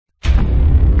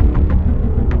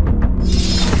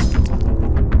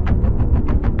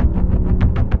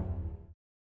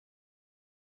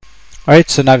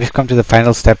Alright, so now we've come to the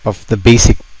final step of the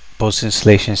basic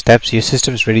post-installation steps. Your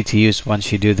system is ready to use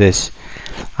once you do this,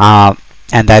 and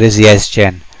that is the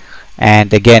SGEN.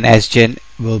 And again, SGEN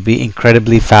will be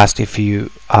incredibly fast if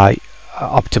you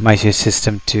optimize your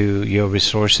system to your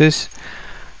resources.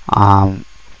 Like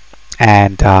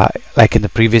in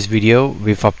the previous video,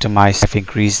 we've optimized, I've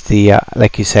increased the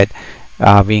like you said,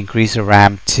 we increased the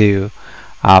RAM to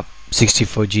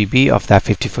 64 GB. Of that,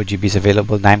 54 GB is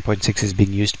available, 9.6 is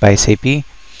being used by SAP,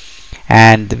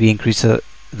 and we increased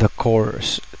the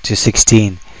cores to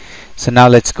 16. So now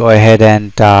let's go ahead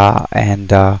and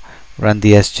run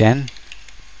the SGEN.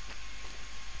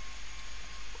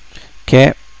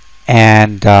 Okay,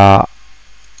 and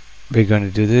we're going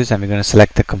to do this, and we're going to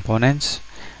select the components,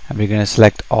 and we're going to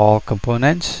select all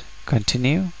components,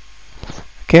 continue.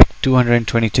 Okay,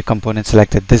 222 components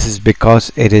selected. This is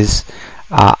because it is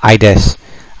IDES.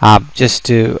 Just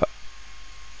to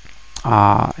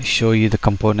show you the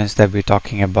components that we're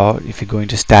talking about, if you go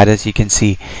into status, you can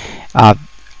see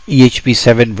EHP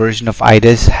 7 version of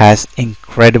IDES has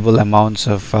incredible amounts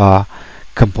of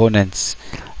components,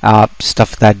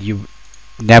 stuff that you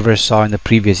never saw in the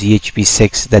previous EHP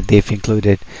 6 that they've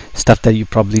included, stuff that you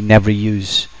probably never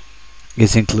use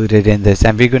is included in this,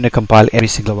 and we're going to compile every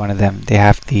single one of them. They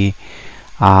have the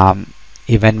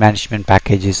event management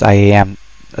packages, IAM,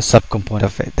 a subcomponent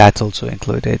of it, that's also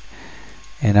included.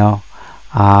 You know,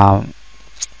 the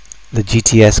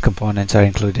GTS components are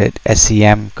included,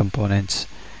 SEM components,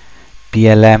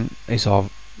 PLM is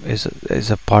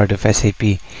a part of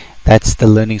SAP. That's the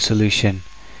learning solution.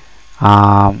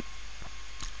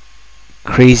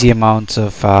 Crazy amounts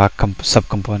of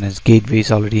subcomponents. Gateway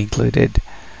is already included.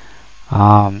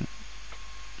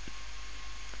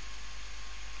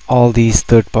 All these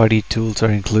third-party tools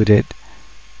are included.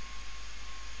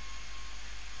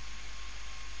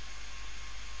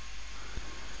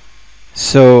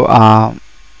 So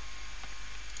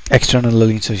external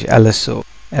learning solution, LSO,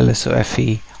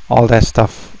 LSOFE, all that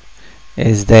stuff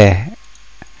is there.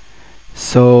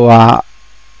 So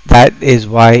that is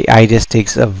why IDES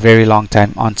takes a very long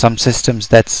time. On some systems,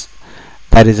 that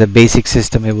is a basic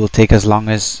system, it will take as long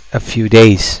as a few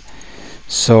days.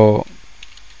 So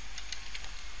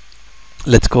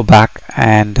let's go back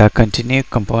and continue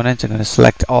components. I'm going to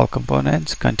select all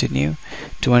components, continue,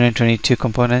 222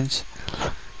 components,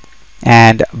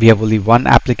 and we have only one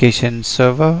application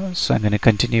server, so I'm going to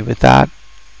continue with that.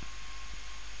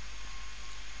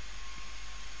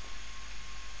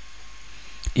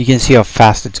 You can see how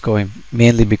fast it's going,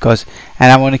 mainly because,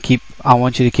 and I want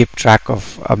you to keep track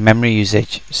of memory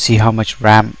usage. See how much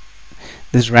RAM,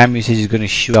 this RAM usage is going to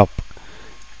shoot up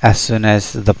as soon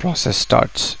as the process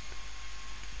starts.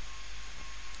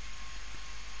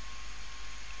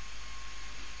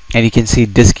 And you can see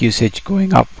disk usage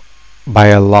going up by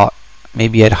a lot,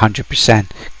 maybe at 100%,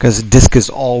 because disk is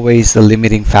always the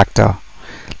limiting factor,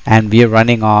 and we are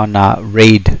running on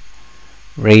RAID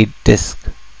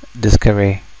disk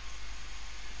array.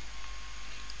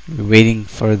 We're waiting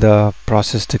for the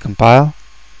process to compile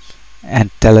and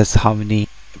tell us how many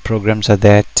programs are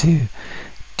there to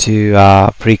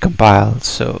pre-compile.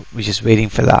 So we're just waiting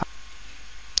for that.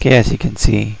 Okay, as you can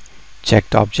see,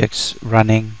 checked objects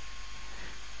running.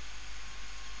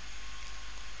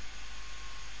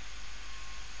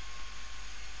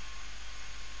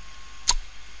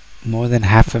 More than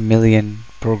 500,000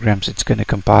 programs it's going to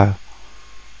compile.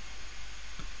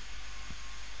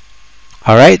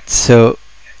 Alright, so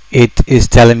it is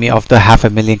telling me of the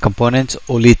 500,000 components,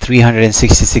 only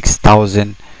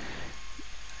 366,000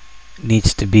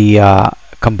 needs to be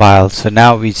compiled. So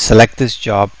now we select this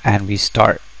job and we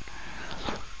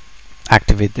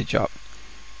activate the job.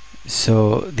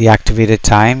 So the activated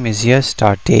time is here,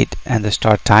 start date, and the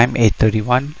start time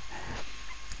 8:31,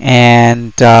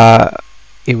 and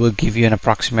it will give you an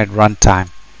approximate run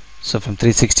time. So from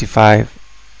 365,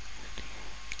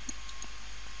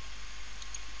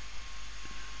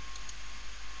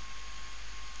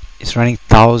 it's running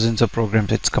thousands of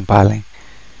programs it's compiling,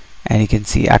 and you can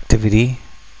see activity.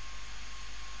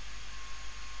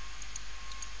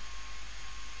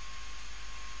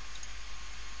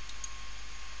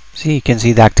 See, you can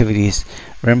see the activities.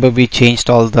 Remember, we changed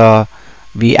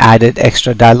we added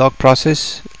extra dialog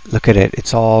process. Look at it,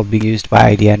 it's all being used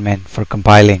by IDadmin for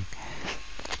compiling.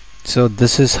 So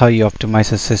this is how you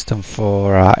optimize a system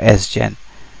for SGEN.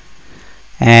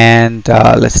 And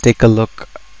let's take a look.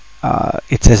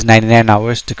 It says 99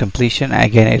 hours to completion.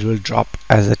 Again, it will drop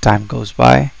as the time goes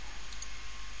by.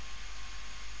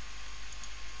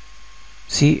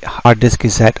 See, hard disk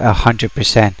is at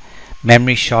 100%,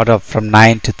 Memory shot up from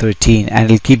 9 to 13, and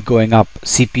it'll keep going up.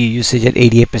 CPU usage at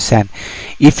 88%.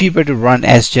 If you were to run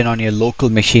SGEN on your local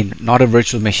machine, not a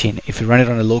virtual machine, if you run it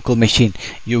on a local machine,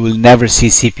 you will never see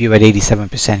CPU at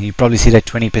 87%. You probably see it at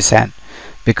 20%,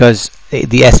 because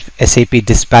the SAP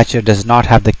dispatcher does not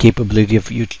have the capability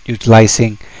of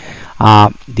utilizing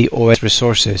the OS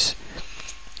resources.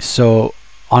 So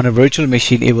on a virtual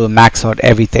machine, it will max out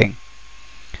everything.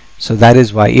 So that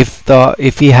is why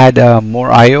if we had more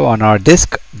I/O on our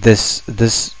disk, this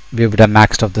we would have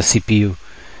maxed out the CPU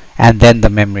and then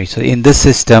the memory. So in this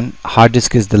system, hard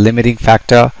disk is the limiting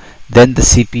factor, then the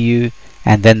CPU,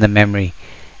 and then the memory.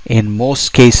 In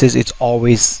most cases, it's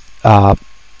always the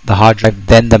hard drive,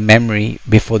 then the memory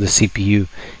before the CPU.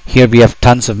 Here we have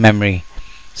tons of memory,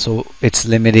 so it's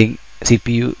limiting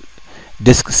CPU,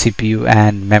 disk, CPU,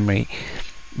 and memory.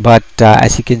 But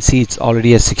as you can see, it's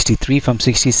already at 63 from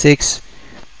 66.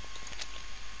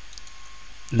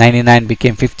 99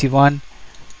 became 51.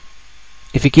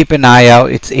 If you keep an eye out,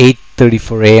 it's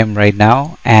 8:34 a.m. right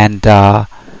now, and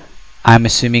I'm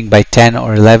assuming by 10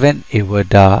 or 11 it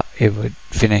would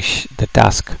finish the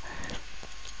task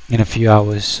in a few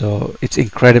hours. So it's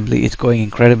going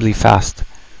incredibly fast.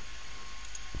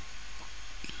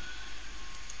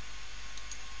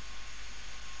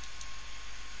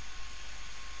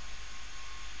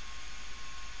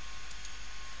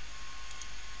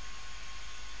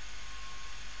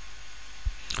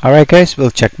 Alright guys,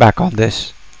 we'll check back on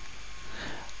this.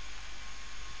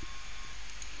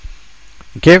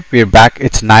 Okay, we're back.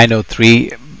 It's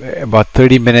 9:03. About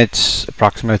 30 minutes,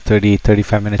 approximately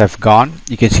 35 minutes have gone.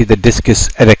 You can see the disk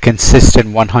is at a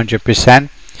consistent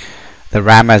 100%. The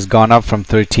RAM has gone up from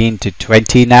 13 to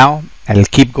 20 now, and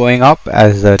it'll keep going up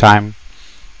as the time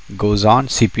goes on.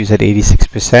 CPU is at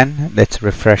 86%. Let's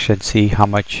refresh and see how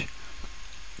much.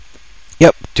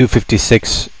 Yep,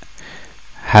 256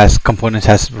 components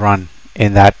has run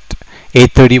in that.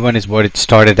 831 is what it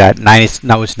started at. Now it's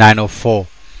 904.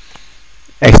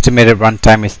 Estimated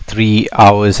runtime is 3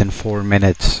 hours and 4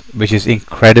 minutes, which is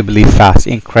incredibly fast.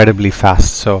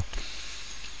 So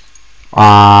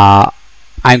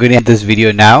I'm going to end this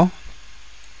video now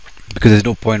because there's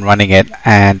no point running it,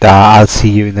 and I'll see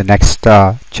you in the next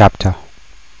chapter.